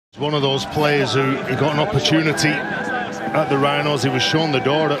He's one of those players who got an opportunity at the Rhinos. He was shown the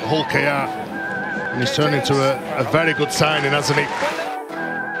door at Hull KR, and he's turned into a very good signing, hasn't he?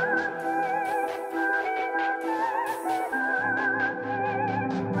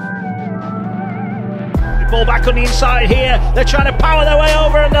 Ball back on the inside here. They're trying to power their way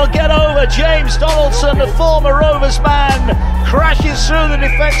over, and they'll get over. James Donaldson, the former Rovers man, crashes through the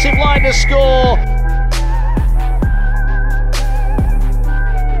defensive line to score.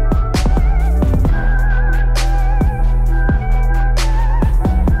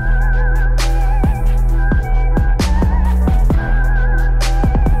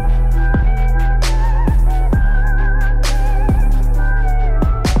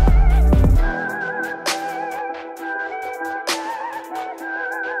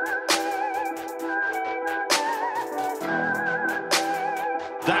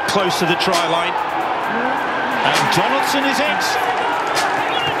 That close to the try line, and Donaldson is it.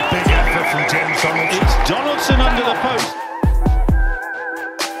 Big effort from James Donaldson. It's Donaldson under the post.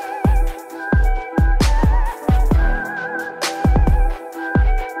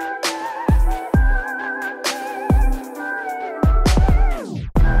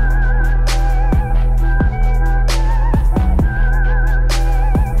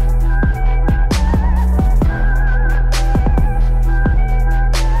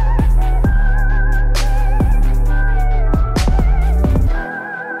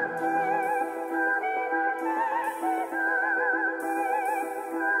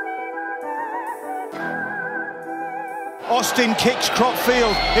 Austin kicks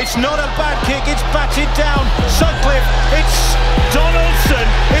Cropfield. It's not a bad kick, it's batted down. Sutcliffe, it's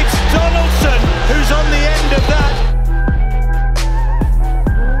Donaldson.